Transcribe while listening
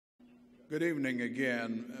Good evening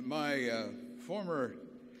again. My former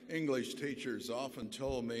English teachers often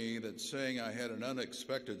told me that saying I had an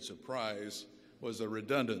unexpected surprise was a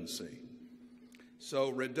redundancy.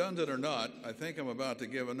 So, redundant or not, I think I'm about to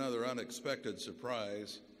give another unexpected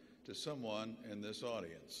surprise to someone in this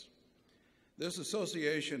audience. This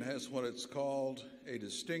association has what it's called a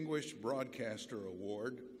Distinguished Broadcaster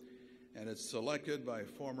Award, and it's selected by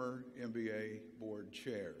former MBA board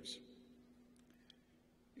chairs.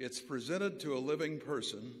 It's presented to a living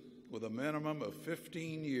person with a minimum of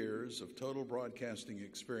 15 years of total broadcasting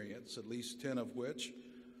experience, at least 10 of which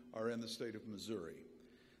are in the state of Missouri.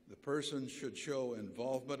 The person should show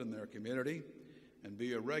involvement in their community and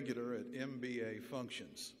be a regular at MBA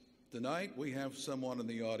functions. Tonight, we have someone in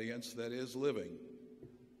the audience that is living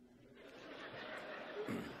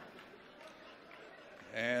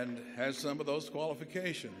and has some of those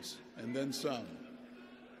qualifications, and then some.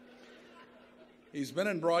 He's been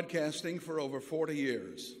in broadcasting for over 40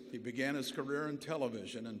 years. He began his career in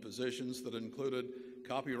television in positions that included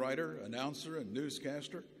copywriter, announcer, and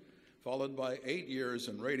newscaster, followed by 8 years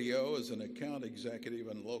in radio as an account executive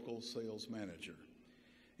and local sales manager.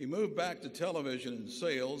 He moved back to television and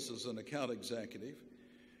sales as an account executive.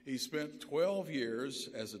 He spent 12 years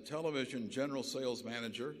as a television general sales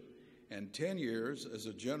manager and 10 years as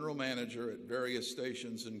a general manager at various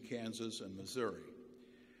stations in Kansas and Missouri.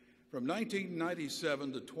 From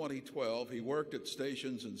 1997 to 2012, he worked at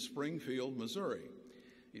stations in Springfield, Missouri.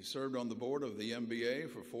 He served on the board of the MBA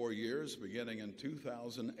for 4 years, beginning in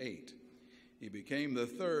 2008. He became the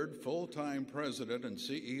third full-time president and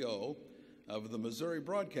CEO of the Missouri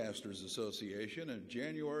Broadcasters Association in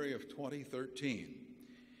January of 2013.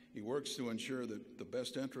 He works to ensure that the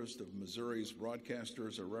best interest of Missouri's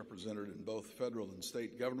broadcasters are represented in both federal and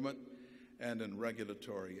state government and in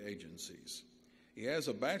regulatory agencies. He has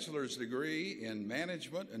a bachelor's degree in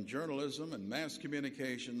management and journalism and mass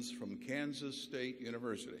communications from Kansas State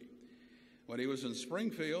University. When he was in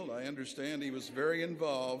Springfield, I understand he was very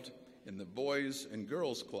involved in the Boys and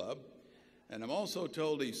Girls Club, and I'm also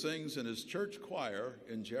told he sings in his church choir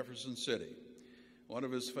in Jefferson City. One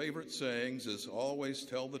of his favorite sayings is, "Always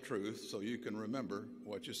tell the truth so you can remember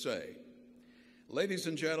what you say." Ladies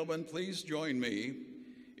and gentlemen, please join me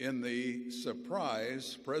in the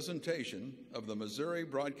surprise presentation of the Missouri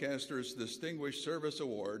Broadcasters Distinguished Service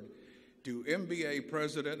Award to MBA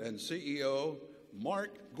President and CEO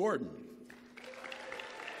MarkGordon.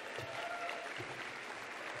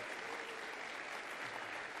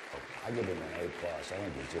 I give him an A+. I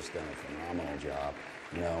think he's just done a phenomenal job.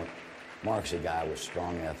 You know, Mark's a guy with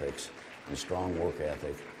strong ethics and strong work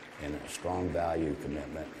ethic and a strong value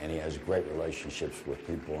commitment, and he has great relationships with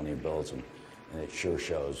people, and he builds them. And it sure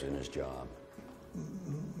shows in his job.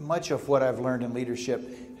 Much of what I've learned in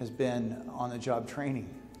leadership has been on-the-job training.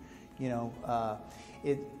 You know,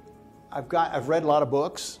 I've read a lot of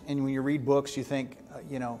books, and when you read books, you think,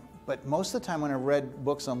 but most of the time when I read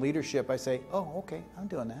books on leadership, I say, oh, okay, I'm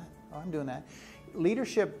doing that. Oh, I'm doing that.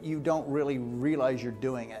 Leadership, you don't really realize you're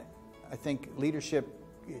doing it. I think leadership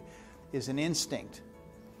is an instinct,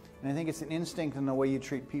 and I think it's an instinct in the way you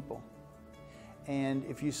treat people. And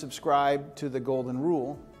if you subscribe to the golden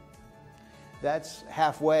rule, that's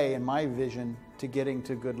halfway, in my vision, to getting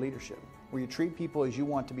to good leadership, where you treat people as you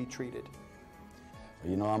want to be treated.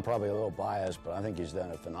 You know, I'm probably a little biased, but I think he's done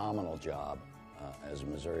a phenomenal job as a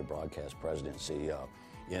Missouri Broadcast President and CEO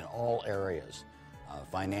in all areas.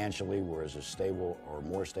 Financially, we're as stable or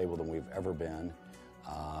more stable than we've ever been.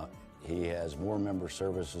 He has more member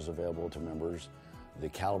services available to members. The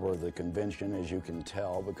caliber of the convention, as you can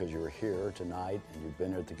tell because you're here tonight and you've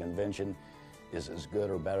been at the convention, is as good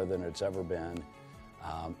or better than it's ever been.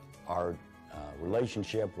 Our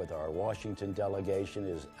relationship with our Washington delegation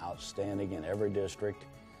is outstanding in every district.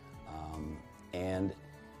 And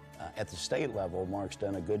at the state level, Mark's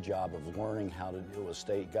done a good job of learning how to deal with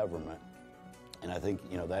state government. And I think,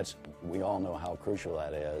 we all know how crucial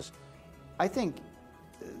that is. I think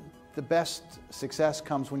the best success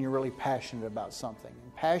comes when you're really passionate about something.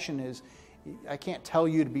 And passion is, I can't tell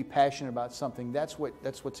you to be passionate about something. That's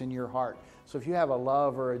what's in your heart. So if you have a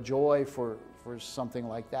love or a joy for something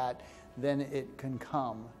like that, then it can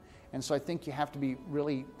come. And so I think you have to be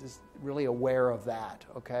really aware of that,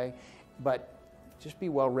 okay? But just be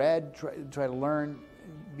well-read, try to learn,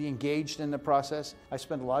 be engaged in the process. I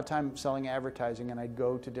spent a lot of time selling advertising, and I'd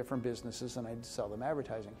go to different businesses and I'd sell them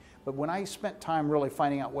advertising. But when I spent time really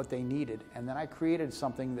finding out what they needed, and then I created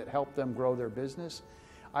something that helped them grow their business,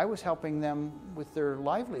 I was helping them with their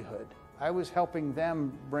livelihood. I was helping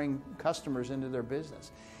them bring customers into their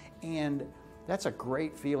business. And that's a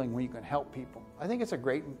great feeling when you can help people. I think it's a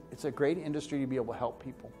great industry to be able to help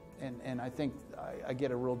people, and I think I get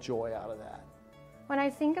a real joy out of that. When I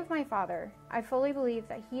think of my father, I fully believe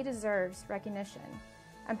that he deserves recognition,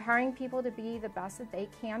 empowering people to be the best that they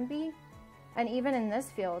can be, and even in this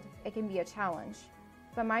field, it can be a challenge.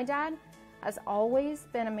 But my dad has always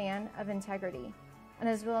been a man of integrity and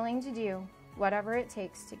is willing to do whatever it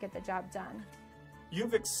takes to get the job done.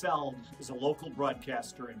 You've excelled as a local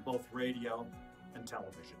broadcaster in both radio and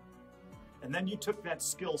television. And then you took that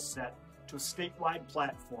skill set to a statewide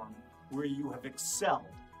platform where you have excelled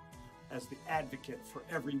as the advocate for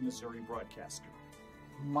every Missouri broadcaster.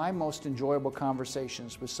 My most enjoyable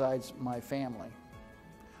conversations, besides my family,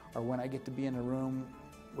 are when I get to be in a room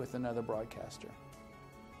with another broadcaster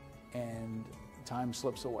and time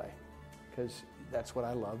slips away, because that's what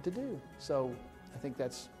I love to do. So I think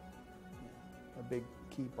that's a big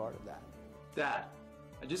key part of that. Dad,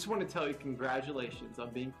 I just want to tell you congratulations on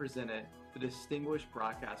being presented the Distinguished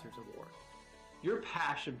Broadcasters Award. Your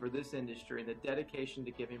passion for this industry and the dedication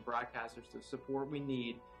to giving broadcasters the support we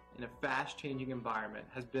need in a fast-changing environment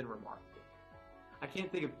has been remarkable. I can't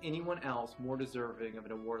think of anyone else more deserving of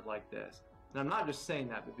an award like this. And I'm not just saying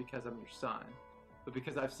that because I'm your son, but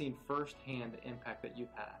because I've seen firsthand the impact that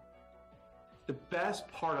you've had. The best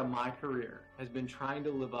part of my career has been trying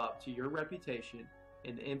to live up to your reputation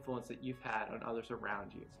and the influence that you've had on others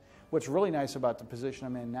around you. What's really nice about the position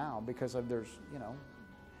I'm in now, because there's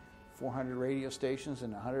 400 radio stations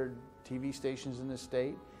and 100 TV stations in this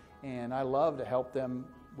state, and I love to help them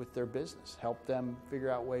with their business, help them figure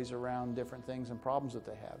out ways around different things and problems that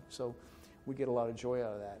they have. So we get a lot of joy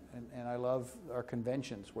out of that. And I love our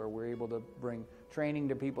conventions where we're able to bring training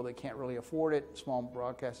to people that can't really afford it, small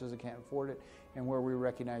broadcasters that can't afford it, and where we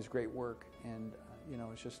recognize great work. And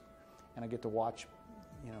it's just, and I get to watch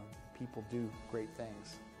people do great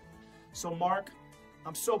things. So Mark,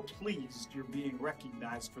 I'm so pleased you're being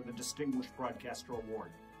recognized for the Distinguished Broadcaster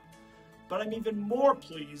Award. But I'm even more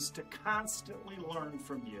pleased to constantly learn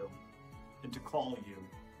from you and to call you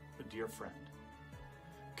a dear friend.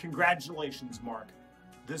 Congratulations, Mark.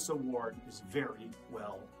 This award is very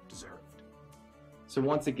well deserved. So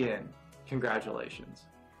once again, congratulations.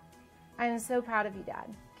 I am so proud of you,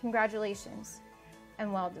 Dad. Congratulations,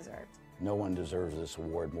 and well deserved. No one deserves this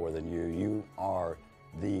award more than you. You are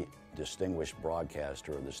the distinguished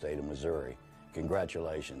broadcaster of the state of Missouri.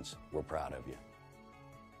 Congratulations. We're proud of you.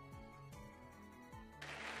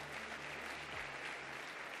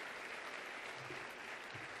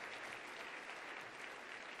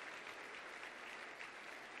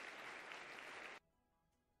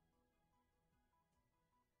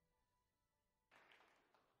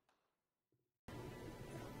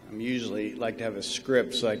 I usually like to have a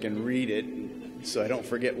script so I can read it so I don't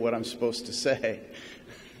forget what I'm supposed to say.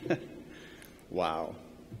 Wow.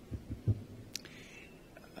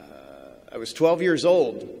 I was 12 years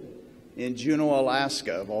old in Juneau,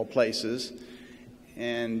 Alaska, of all places,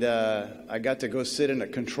 and I got to go sit in a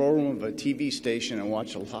control room of a TV station and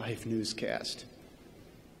watch a live newscast.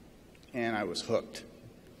 And I was hooked.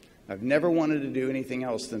 I've never wanted to do anything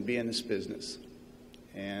else than be in this business.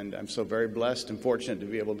 And I'm so very blessed and fortunate to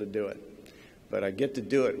be able to do it. But I get to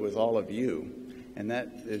do it with all of you, and that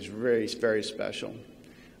is very, very special.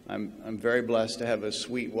 I'm very blessed to have a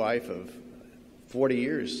sweet wife of 40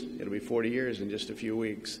 years. It'll be 40 years in just a few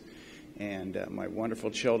weeks. And my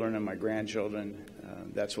wonderful children and my grandchildren,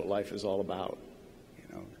 that's what life is all about,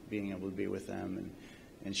 being able to be with them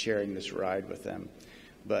and sharing this ride with them.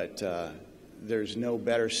 But there's no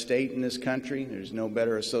better state in this country. There's no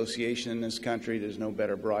better association in this country. There's no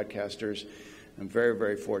better broadcasters. I'm very,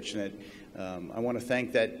 very fortunate. I want to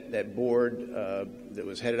thank that board that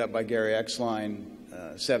was headed up by Gary Exline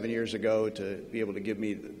 7 years ago to be able to give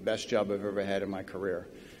me the best job I've ever had in my career.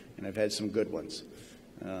 And I've had some good ones.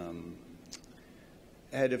 I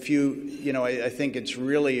had a few, I think it's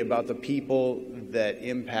really about the people that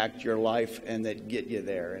impact your life and that get you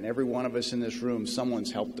there. And every one of us in this room,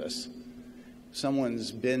 someone's helped us.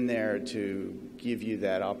 Someone's been there to give you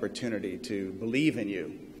that opportunity to believe in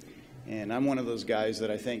you. And I'm one of those guys that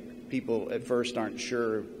I think people at first aren't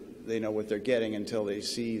sure they know what they're getting until they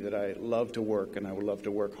see that I love to work and I would love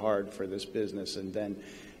to work hard for this business. And then,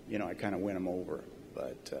 I kind of win them over.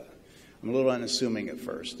 But I'm a little unassuming at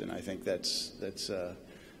first, and I think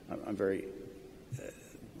I'm very,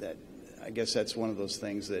 I guess that's one of those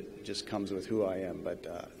things that just comes with who I am.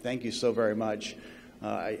 But thank you so very much.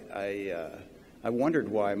 I wondered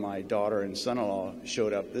why my daughter and son-in-law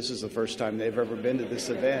showed up. This is the first time they've ever been to this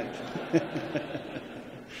event.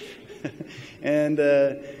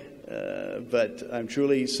 But I'm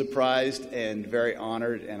truly surprised and very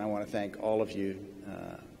honored, and I want to thank all of you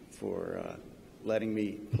letting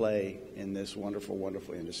me play in this wonderful,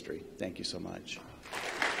 wonderful industry. Thank you so much.